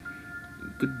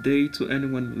Good day to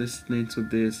anyone listening to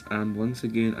this, and once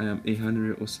again, I am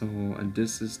Ehanire Osahon, and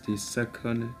this is the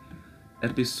second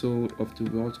episode of the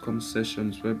Welcome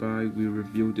Sessions, whereby we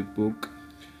review the book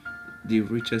The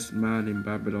Richest Man in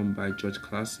Babylon by George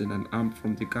Clason, and I'm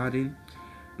from the Garden,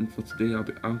 and for today, I'll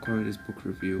be anchoring this book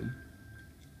review.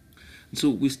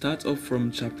 So we start off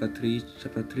from chapter 3.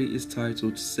 Chapter 3 is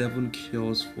titled 7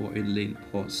 Cures for a Lane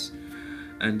Pause,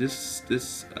 and this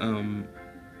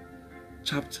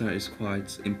chapter is quite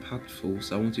impactful,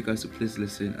 so I want you guys to please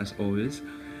listen as always.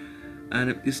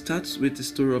 And it starts with the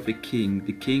story of a king.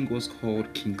 The king was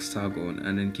called King Sargon,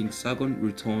 and then King Sargon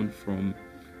returned from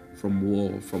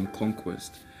war, from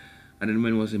conquest. And then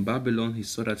when he was in Babylon, he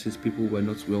saw that his people were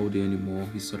not wealthy anymore.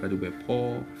 He saw that they were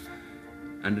poor,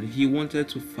 and then he wanted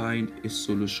to find a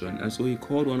solution. And so he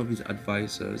called one of his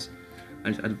advisors,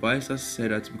 and his advisor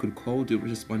said that we could call the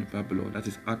richest man in Babylon, that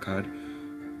is Akkad.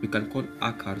 We can call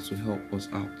Akkad to help us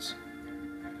out.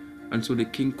 And so the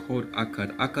king called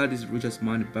Akkad. Akkad is the richest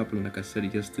man in Babylon, like I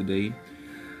said yesterday.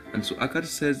 And so Akkad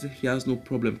says he has no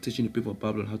problem teaching the people of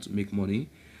Babylon how to make money.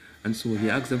 And so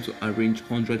he asks them to arrange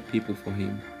 100 people for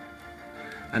him.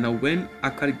 And now when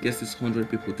Akkad gets these 100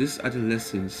 people, these are the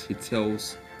lessons he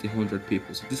tells the 100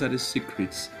 people. So these are the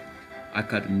secrets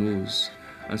Akkad knows.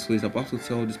 And so he's about to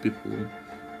tell these people.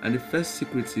 And the first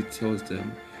secret he tells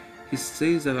them, he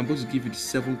says that I'm going to give you the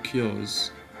 7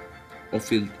 cures of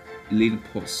a lane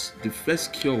pause. The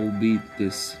first cure will be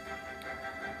this: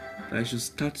 that you should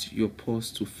start your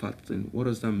pause to fatten. What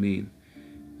does that mean?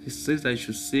 He says that you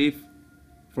should save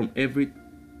from every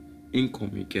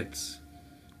income you get.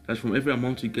 That from every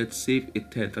amount you get, save a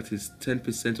tenth. That is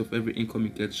 10% of every income you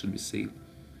get should be saved.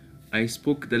 I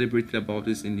spoke deliberately about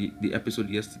this in the episode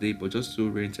yesterday, but just to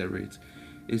reiterate,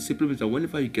 it simply means that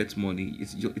whenever you get money,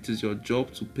 it is your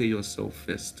job to pay yourself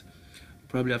first.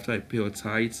 Probably after you pay your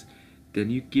tithes, then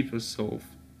you give yourself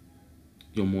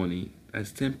your money.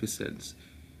 That's 10%.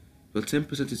 Your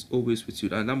 10% is always with you,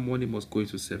 and that money must go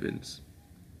into savings.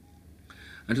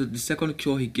 And so the second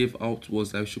cure he gave out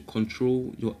was that you should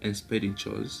control your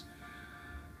expenditures.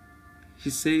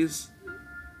 He says,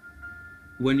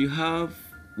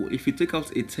 if you take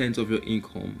out a tenth of your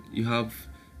income, you have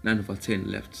 9/10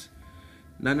 left.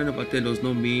 9/10 does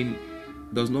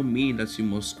not mean that you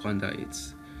must squander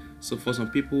it. So for some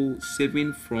people,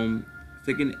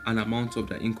 taking an amount of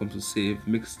their income to save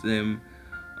makes them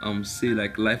say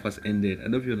like life has ended. I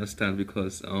don't know if you understand,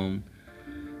 because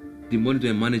the money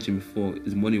they're managing before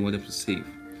is money you want them to save.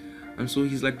 And so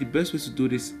he's like, the best way to do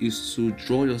this is to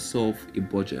draw yourself a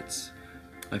budget.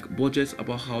 Like budget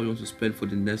about how you want to spend for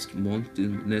the next month, the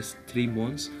next 3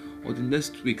 months, or the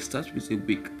next week. Start with a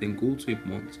week, then go to a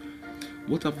month.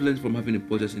 What I've learned from having a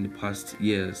budget in the past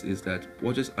years is that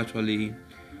budgets actually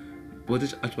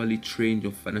train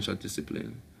your financial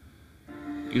discipline.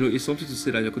 You know, it's something to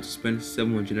say that you're going to spend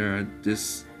 700 naira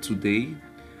this today,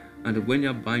 and when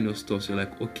you're buying your stuff, you're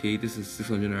like, okay, this is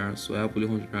 600 naira, so I have only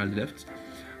 100 naira left.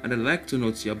 And I'd like to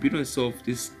note you're building yourself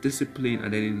this discipline,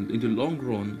 and then in the long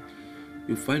run,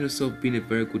 you find yourself being a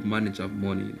very good manager of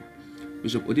money.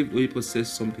 Bishop Oyedepo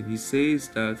says something. He says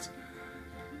that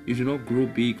you do not grow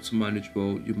big to manage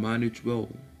well, you manage well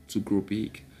to grow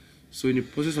big. So in the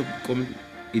process of becoming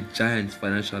a giant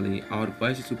financially, I would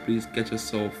advise you to please get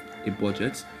yourself a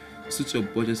budget. Suit your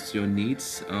budget to your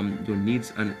needs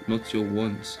and not your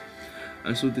wants.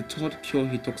 And so the third cure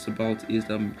he talks about is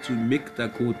to make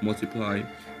that gold multiply.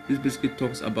 This basically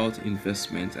talks about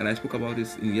investment, and I spoke about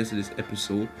this in yesterday's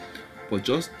episode, but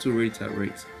just to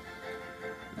reiterate,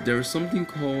 there is something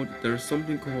called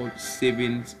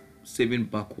saving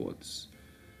backwards.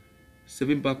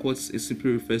 Saving backwards is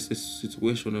simply refers to a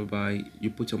situation whereby you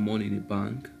put your money in a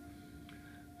bank,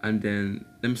 and then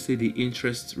let me say the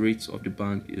interest rate of the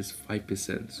bank is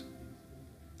 5%,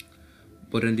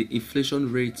 but then the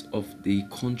inflation rate of the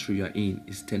country you're in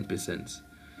is 10%.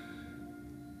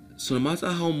 So no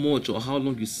matter how much or how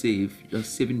long you save, you're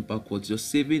saving backwards. You're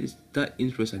saving, that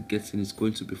interest you're getting is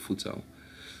going to be futile.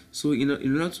 So in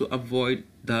order to avoid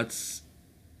that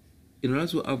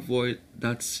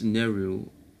scenario,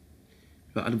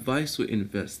 you're advised to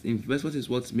invest. Investment is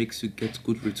what makes you get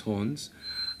good returns,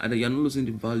 and you're not losing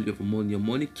the value of your money. Your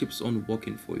money keeps on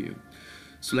working for you.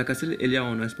 So like I said earlier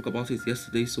on, I spoke about it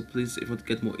yesterday, so please, if you want to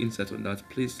get more insight on that,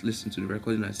 please listen to the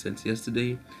recording I sent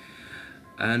yesterday.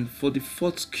 And for the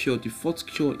fourth cure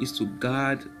is to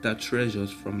guard that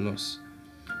treasures from loss.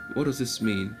 What does this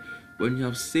mean? When you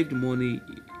have saved money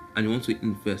and you want to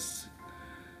invest,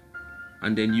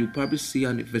 and then you probably see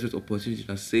an investment opportunity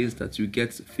that says that you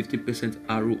get 50%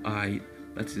 ROI,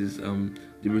 that is the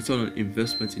return on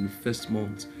investment in the first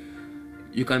month,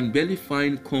 You can barely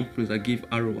find companies that give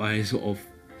ROIs of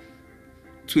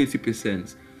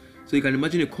 20%. So you can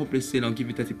imagine a company saying, I'll give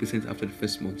you 30% after the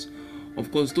first month. Of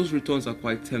course, those returns are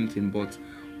quite tempting, but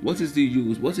what is the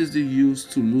use? What is the use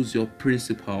to lose your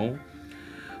principal?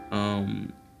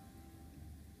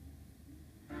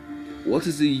 What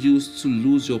is the use to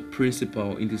lose your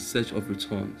principal in the search of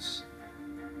returns,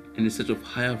 in the search of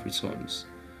higher returns?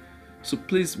 So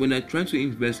please, when you're trying to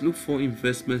invest, look for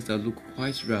investments that look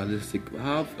quite realistic.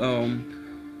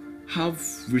 Have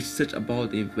research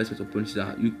about the investment opportunities.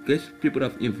 That you get people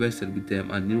that have invested with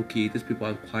them, and okay, these people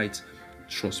are quite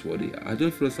trustworthy. I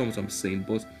don't feel what I'm saying,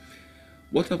 but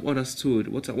what I've understood,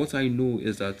 what I know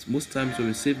is that most times when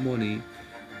we save money,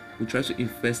 we try to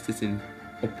invest it in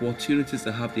opportunities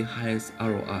that have the highest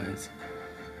ROIs.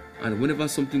 And whenever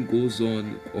something goes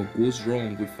on or goes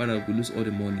wrong, we find out we lose all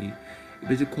the money. It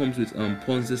basically comes with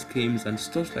Ponzi schemes and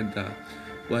stuff like that.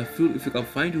 But I feel if you can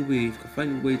find a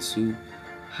way to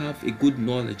have a good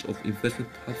knowledge of investment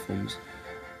platforms,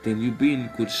 then you'll be in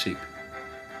good shape.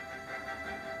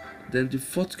 Then the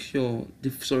fifth cure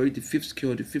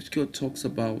talks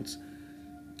about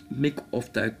make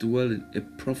of thy dwelling a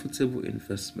profitable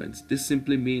investment. This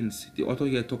simply means, the author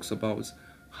here talks about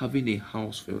having a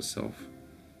house for yourself.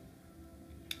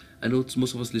 I know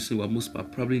most of us listening are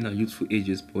probably in our youthful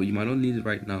ages, but you might not need it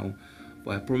right now.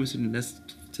 But I promise you, in the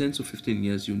next 10 to 15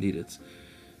 years, you need it.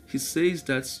 He says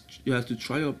that you have to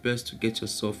try your best to get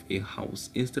yourself a house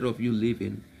instead of you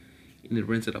living in a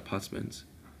rented apartment.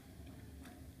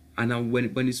 And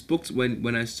when I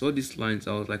saw these lines,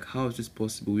 I was like, how is this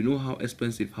possible? We know how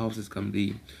expensive houses can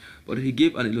be. But he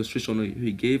gave an illustration,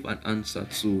 he gave an answer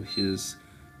to his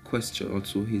question or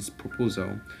to his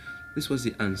proposal. This was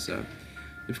the answer.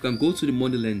 If you can go to the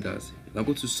money lenders, you can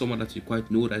go to someone that you quite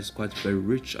know that is quite very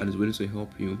rich and is willing to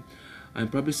help you,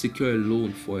 and probably secure a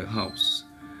loan for a house.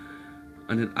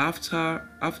 And then after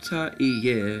a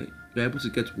year, you're able to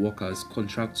get workers,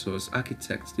 contractors,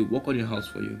 architects. They work on your house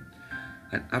for you.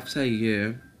 And after a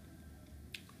year,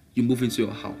 you move into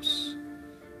your house.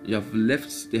 You have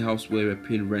left the house where you were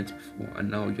paying rent before, and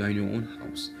now you're in your own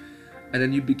house. And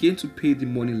then you begin to pay the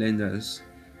money lenders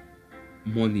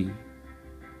money.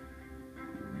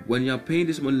 When you're paying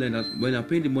the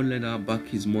money lender back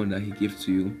his money that he gave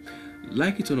to you,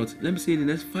 like it or not, let me say in the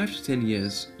next 5 to 10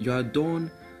 years, you are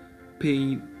done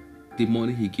paying the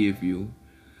money he gave you.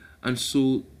 And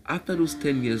so after those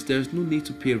 10 years, there's no need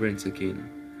to pay rent again.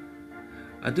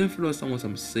 I don't feel understand what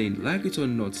I'm saying. Like it or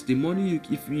not, the money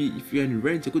if you're in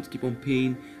rent, you're going to keep on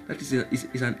paying. That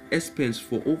is an expense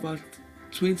for over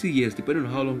 20 years, depending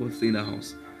on how long you're staying in the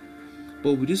house.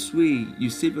 But with this way, you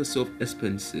save yourself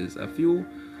expenses. I feel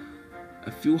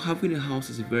having a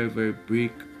house is a very, very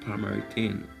big primary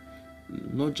thing.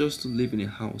 Not just to live in a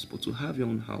house, but to have your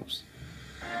own house.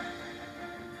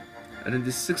 And then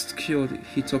the sixth cure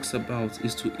he talks about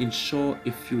is to ensure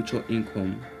a future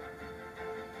income.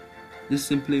 This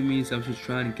simply means I should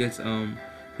try and get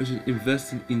we should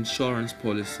invest in insurance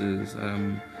policies.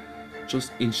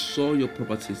 Just insure your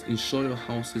properties, insure your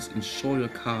houses, insure your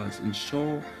cars,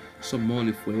 insure some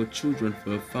money for your children,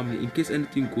 for your family, in case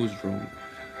anything goes wrong.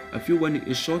 I feel when you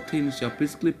insure things, you're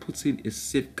basically putting a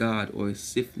safeguard or a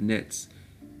safe net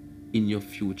in your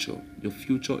future. Your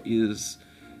future is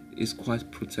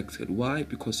quite protected. Why?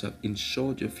 Because you have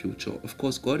insured your future. Of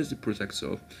course, God is the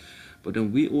protector, but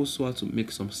then we also have to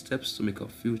make some steps to make our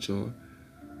future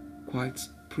quite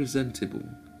presentable.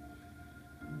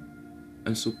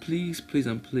 And so please,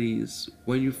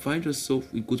 when you find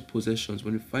yourself with good possessions,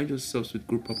 when you find yourselves with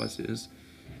good properties,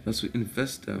 you have to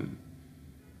invest them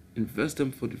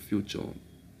for the future.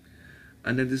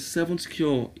 And then the seventh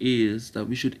cure is that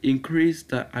we should increase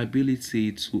the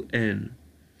ability to earn.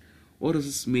 What does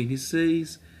this mean? He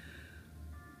says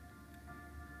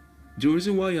the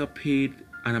reason why you are paid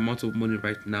an amount of money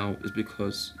right now is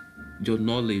because your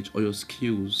knowledge or your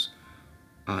skills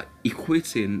are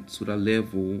equating to the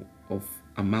level of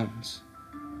amount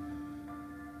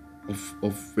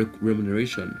of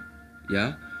remuneration.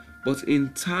 Yeah. But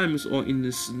in times or in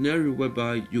a scenario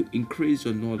whereby you increase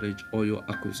your knowledge or your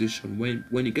acquisition,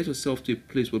 when you get yourself to a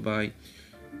place whereby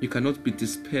you cannot be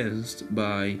dispensed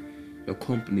by your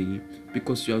company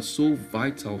because you are so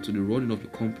vital to the running of the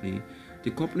company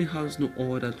has no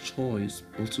other choice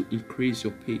but to increase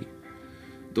your pay.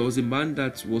 There was a man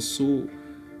that was so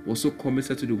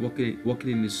committed to the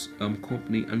working in his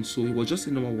company, and so he was just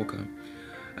a normal worker.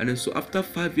 And then so after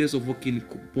 5 years of working,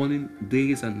 burning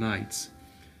days and nights,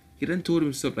 he then told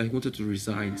himself that he wanted to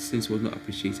resign since he was not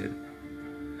appreciated.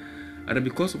 And then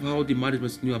because of how the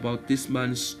management knew about this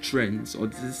man's strengths or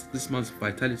this man's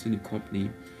vitality in the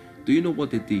company, do you know what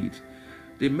they did?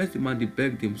 They met the man, they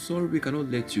begged him, sorry, we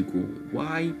cannot let you go.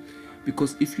 Why?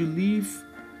 Because if you leave,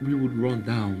 we would run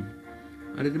down.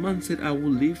 And then the man said, I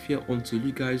will live here until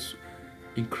you guys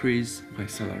increase my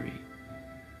salary.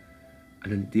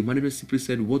 And then the manager simply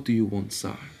said, what do you want,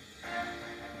 sir?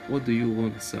 What do you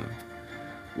want, sir?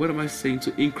 What am I saying?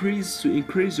 To increase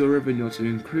your revenue, to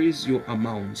increase your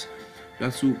amount, you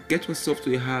have to get yourself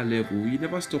to a higher level. You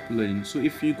never stop learning. So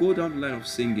if you go down the line of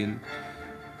singing,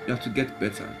 you have to get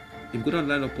better. If you go down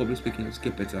the line of public speaking, you have to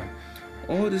get better.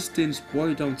 All these things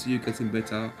boil down to you getting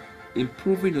better,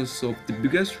 improving yourself. The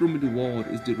biggest room in the world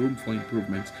is the room for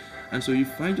improvement. And so you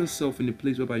find yourself in a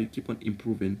place whereby you keep on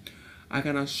improving. I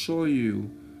can assure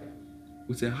you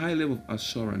with a high level of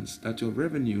assurance that your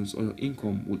revenues or your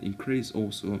income will increase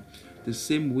also the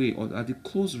same way or at the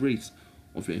close rate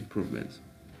of your improvement.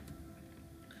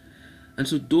 And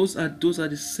so those are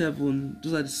the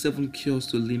seven cures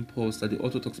to limpulse that the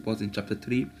author talks about in chapter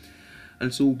 3.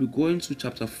 And so we'll be going to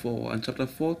chapter 4, and chapter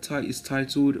 4 is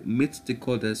titled Meet the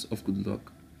Goddess of Good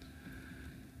Luck.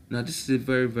 Now this is a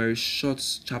very, very short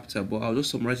chapter, but I'll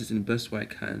just summarize it in the best way I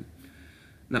can.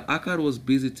 Now Akkad was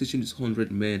busy teaching his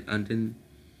 100 men, and then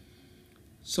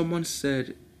someone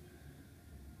said,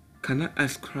 can I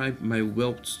ascribe my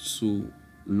wealth to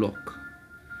luck?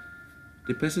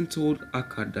 The person told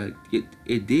Akkad that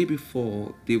a day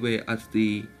before they were at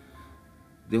the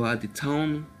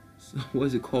town, what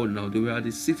is it called now? They were at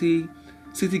the city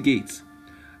gate,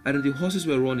 and then the horses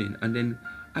were running, and then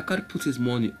Akkad put his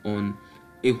money on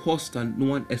a horse that no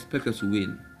one expected to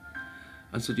win.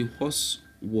 And so the horse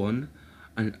won,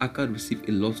 and Akkad received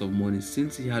a lot of money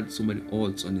since he had so many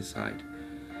odds on his side.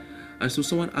 And so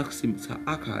someone asked him, Sir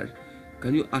Akkad,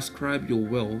 can you ascribe your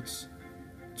wealth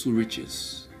to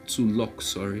riches? To luck,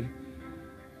 sorry.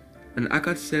 And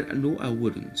Akkad said, no, I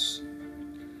wouldn't.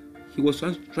 He was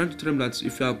trying to tell him that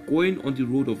if you are going on the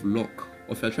road of luck,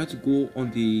 or if you are trying to go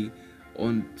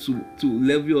to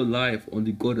level your life on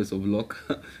the goddess of luck,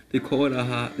 they called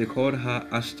her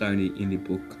Ashtani in the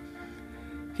book.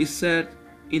 He said,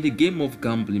 in the game of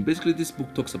gambling, basically this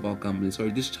book talks about gambling,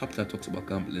 sorry, this chapter talks about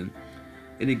gambling.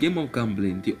 In a game of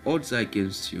gambling, the odds are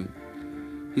against you.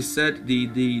 He said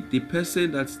the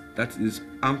person that is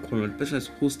anchoring, the person that's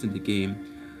hosting the game,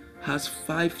 has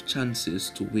 5 chances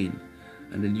to win,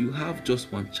 and then you have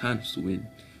just 1 chance to win.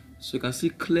 So you can see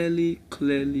clearly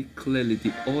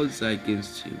the odds are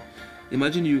against you.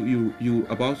 Imagine you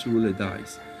about to roll a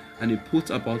dice, and you put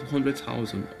about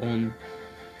 100,000 on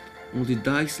the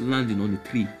dice landing on the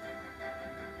 3,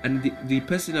 and the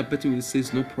person that betting will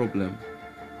says, no problem,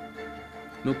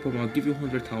 I'll give you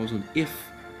 100,000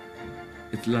 if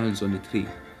it lands on the 3.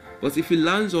 But if it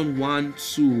lands on 1,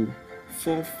 2,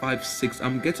 4, 5, 6,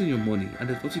 I'm getting your money, and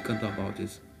there's nothing you can do about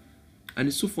it. And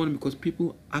it's so funny because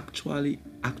people actually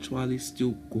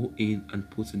still go in and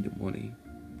put in the money.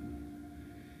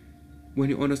 When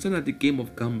you understand that the game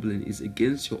of gambling is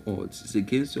against your odds, it's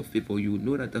against your favor, you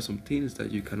know that there's some things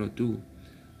that you cannot do.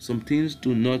 Some things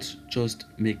do not just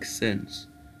make sense.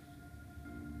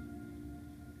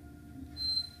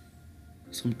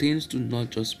 Some things do not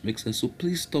just make sense. So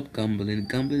please stop gambling.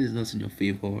 Gambling is not in your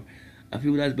favor. I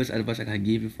feel that's the best advice I can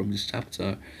give you from this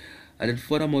chapter. And then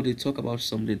furthermore, they talk about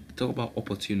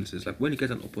opportunities. Like when you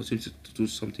get an opportunity to do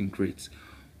something great,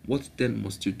 what then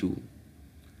must you do?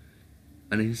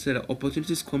 And then he said that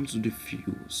opportunities come to the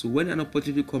few. So when an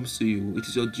opportunity comes to you, it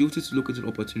is your duty to look into the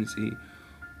opportunity.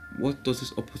 What does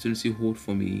this opportunity hold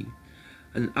for me?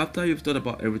 And after you've thought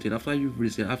about everything, after you've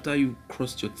reasoned, after you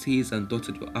crossed your T's and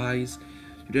dotted your I's,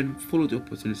 you then follow the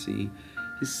opportunity.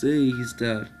 He says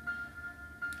that,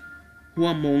 who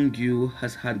among you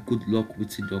has had good luck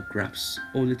within your grasp,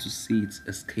 only to see it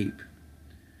escape?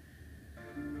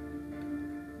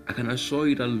 I can assure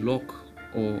you that luck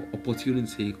or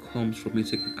opportunity comes from you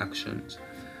taking actions.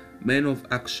 Men of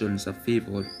actions are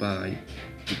favored by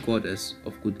the goddess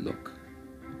of good luck.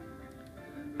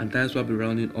 And that's why I'll be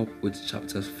rounding up with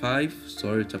chapter 4,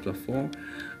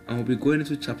 and we'll be going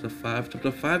into chapter 5. Chapter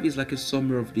 5 is like a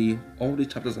summary of all the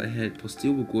chapters ahead, but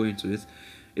still we'll go into it.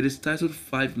 It is titled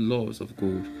 5 Laws of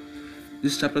Gold.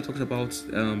 This chapter talks about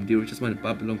the richest man in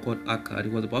Babylon called Akkad. He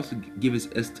was about to give his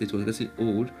estate, he was getting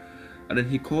old, and then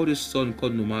he called his son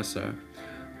called Numasar,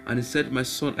 and he said, my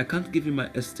son, I can't give you my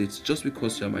estate just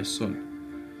because you are my son.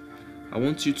 I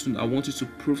want you to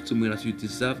prove to me that you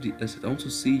deserve the estate. I want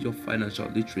to see your financial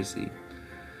literacy.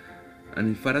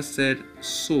 And his father said,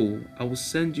 so I will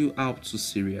send you out to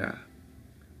Syria.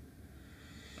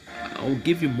 I'll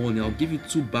give you money. I'll give you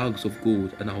 2 bags of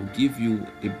gold, and I'll give you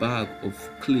a bag of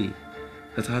clay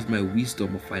that has my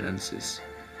wisdom of finances.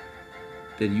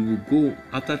 Then you will go,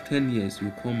 after 10 years, you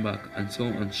will come back and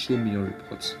show me your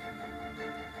reports.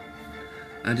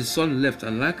 And the son left,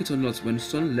 and like it or not, when the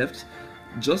son left,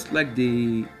 just like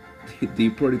the the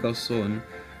prodigal son,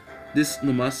 this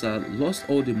Nomasa lost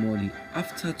all the money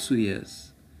after 2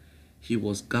 years. He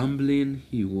was gambling,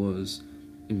 he was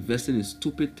investing in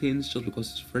stupid things just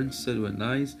because his friends said were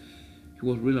nice. He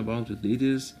was running around with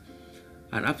ladies.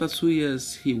 And after 2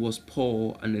 years, he was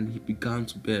poor, and then he began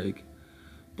to beg.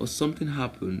 But something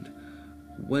happened.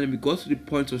 When he got to the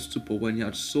point of stupor, when he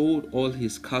had sold all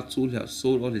his cattle, he had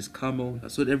sold all his camel, he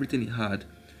had sold everything he had,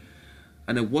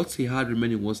 and then what he had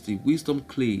remaining was the wisdom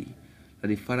clay that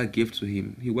the father gave to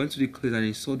him. He went to the clay and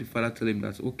he saw the father tell him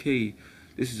that, okay,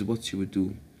 this is what you will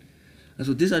do. And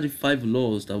so these are the 5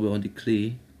 laws that were on the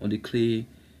clay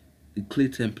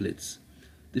templates.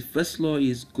 The first law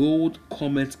is gold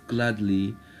cometh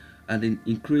gladly and in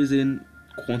increasing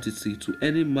quantity to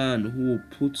any man who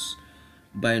puts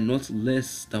by not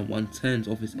less than 1/10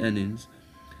 of his earnings.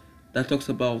 That talks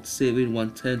about saving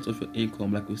 1/10 of your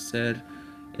income, like we said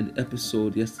in the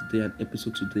episode yesterday and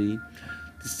episode today.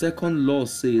 The second law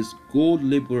says, gold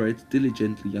laboreth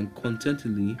diligently and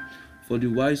contentedly for the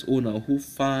wise owner who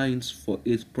finds for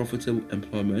it profitable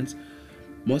employment,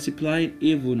 multiplying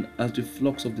even as the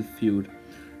flocks of the field.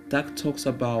 That talks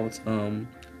about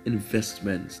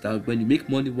investments, that when you make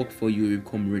money work for you, you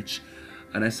become rich.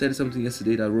 And I said something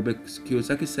yesterday that Robert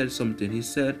Kiyosaki said something. He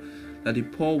said that the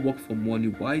poor work for money,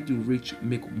 why do rich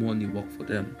make money work for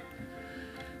them?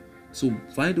 So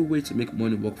find a way to make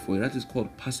money work for you. That is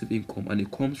called passive income, and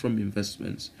it comes from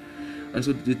investments. And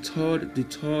so the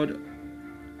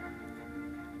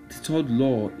third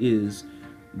law is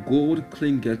gold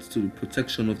clingeth to the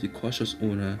protection of the cautious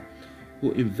owner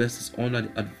who invests under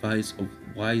the advice of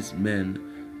wise men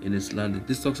in his land.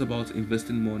 This talks about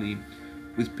investing money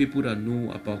with people that know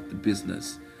about the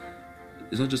business.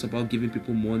 It's not just about giving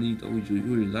people money that you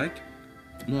really like,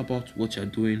 not about what you're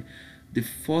doing. The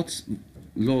fourth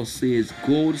law says,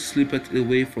 gold slippeth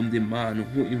away from the man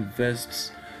who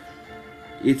invests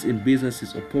it in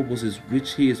businesses or purposes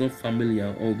which he is not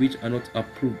familiar or which are not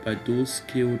approved by those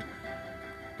skilled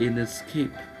in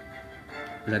escape.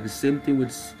 Like the same thing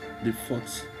with the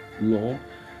fourth law.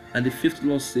 And the fifth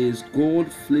law says,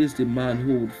 gold flees the man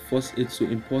who would force it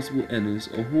to impossible earnings,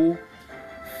 or who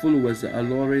follows the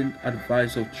alluring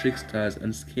advice of tricksters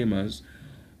and schemers,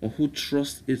 or who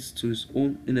trusts it to his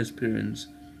own inexperience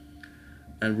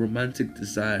and romantic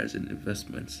desires in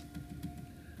investments.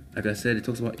 Like I said, it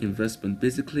talks about investment.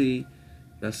 Basically,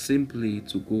 that's simply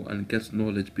to go and get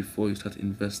knowledge before you start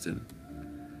investing.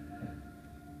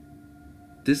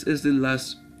 This is the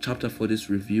last chapter for this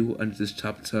review, and it is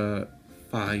chapter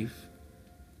 5,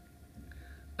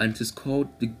 and it is called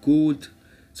the gold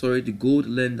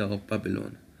lender of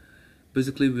Babylon.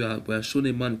 Basically, we are shown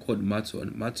a man called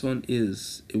Maton. Maton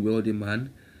is a wealthy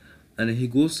man, and he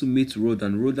goes to meet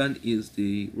Rodan. Rodan is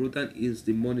the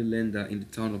money lender in the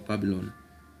town of Babylon.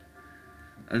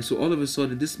 And so all of a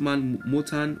sudden, this man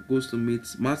Maton goes to meet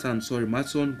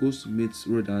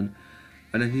Rodan,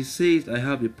 and then he says, "I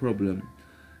have a problem."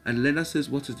 And the lender says,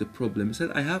 "What is the problem?" He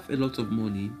said, "I have a lot of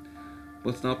money,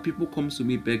 but now people come to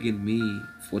me begging me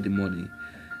for the money."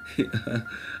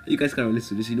 You guys can relate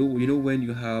to this. You know when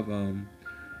you have a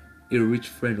rich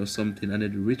friend or something, and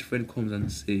then the rich friend comes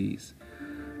and says,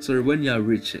 sorry, when you are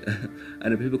rich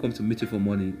and the people come to meet you for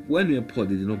money. When you are poor,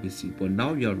 they did not visit you, but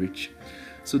now you are rich.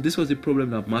 So this was the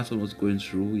problem that Maton was going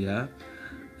through, yeah.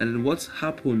 And then what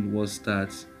happened was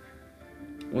that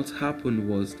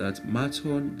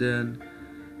Maton then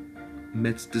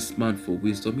met this man for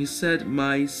wisdom. He said,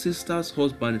 "My sister's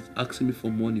husband is asking me for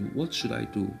money. What should I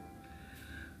do?"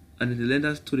 And the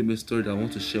lender told him a story that I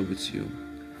want to share with you.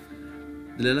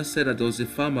 The lender said that there was a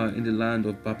farmer in the land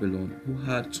of Babylon who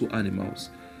had 2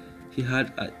 animals. He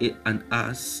had an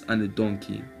ass and a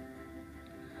donkey.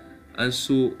 And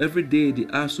so every day the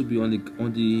ass would be on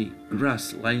the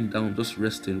grass lying down just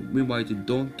resting. Meanwhile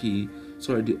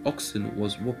the oxen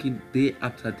was working day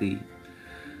after day.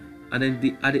 And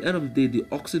then at the end of the day, the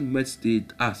oxen met the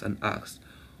ass and asked,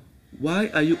 "Why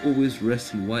are you always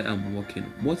resting while I'm working?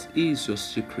 What is your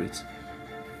secret?"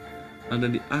 And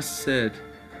then the ass said,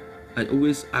 "I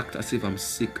always act as if I'm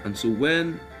sick. And so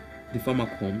when the farmer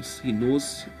comes, he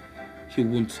knows he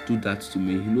won't do that to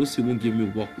me. He knows he won't give me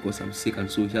work because I'm sick. And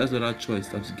so he has no other choice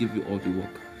than to give you all the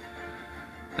work."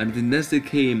 And the next day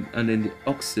came, and then the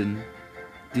oxen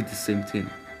did the same thing.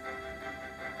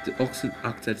 The oxen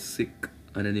acted sick,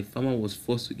 and then the farmer was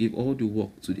forced to give all the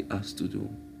work to the ass to do.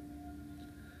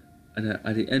 And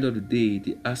at the end of the day,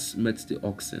 the ass met the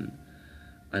oxen,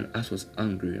 and the ass was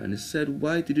angry, and he said,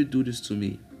 "Why did you do this to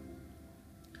me?"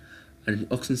 And the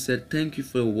oxen said, "Thank you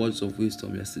for your words of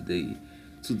wisdom yesterday.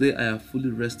 Today I have fully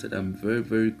rested. I'm very,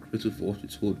 very grateful for what you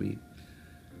told me.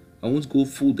 I won't go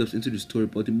full depth into the story,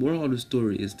 but the moral of the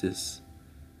story is this.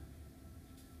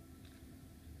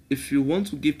 If you want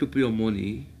to give people your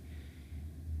money,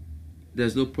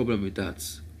 there's no problem with that.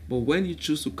 But when you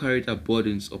choose to carry their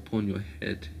burdens upon your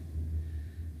head,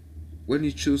 when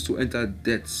you choose to enter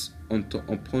debts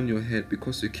upon your head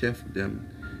because you care for them,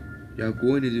 you are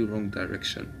going in the wrong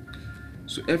direction.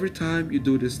 So every time you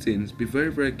do these things, be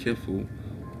very, very careful.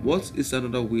 What is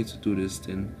another way to do this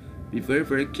thing? Be very,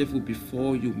 very careful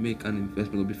before you make an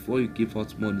investment or before you give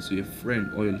out money to your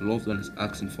friend or your loved one is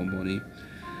asking for money.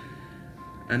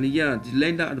 And yeah, the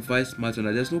lender advised Martin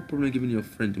that there's no problem giving your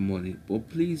friend the money, but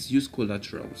please use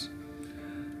collaterals.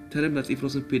 Tell him that if he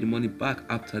doesn't pay the money back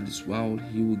after this while,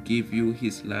 he will give you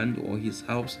his land or his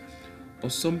house or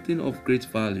something of great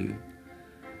value.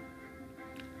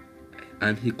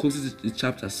 And he closes the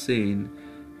chapter saying,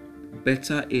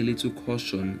 better a little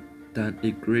caution than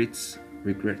a great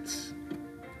regret.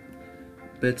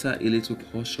 Better a little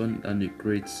caution than a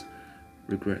great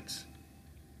regret.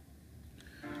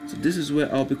 So this is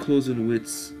where I'll be closing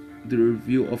with the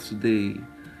review of today.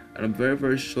 And I'm very,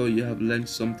 very sure you have learned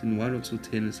something. One or two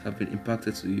things have been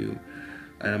impacted to you.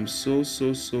 And I'm so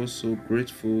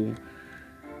grateful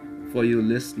for you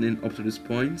listening up to this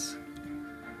point.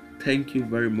 Thank you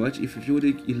very much. If you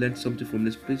feel like you learned something from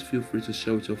this, please feel free to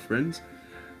share with your friends.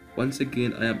 Once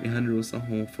again, I am Ehanire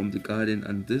Osahon from The Garden,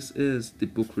 and this is the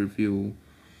book review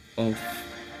of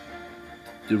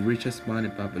The Richest Man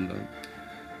in Babylon.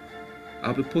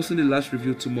 I'll be posting the last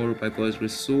review tomorrow by God's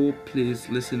grace, so please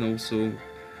listen also.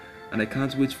 And I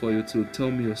can't wait for you to tell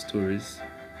me your stories.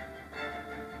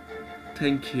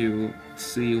 Thank you.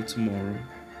 See you tomorrow.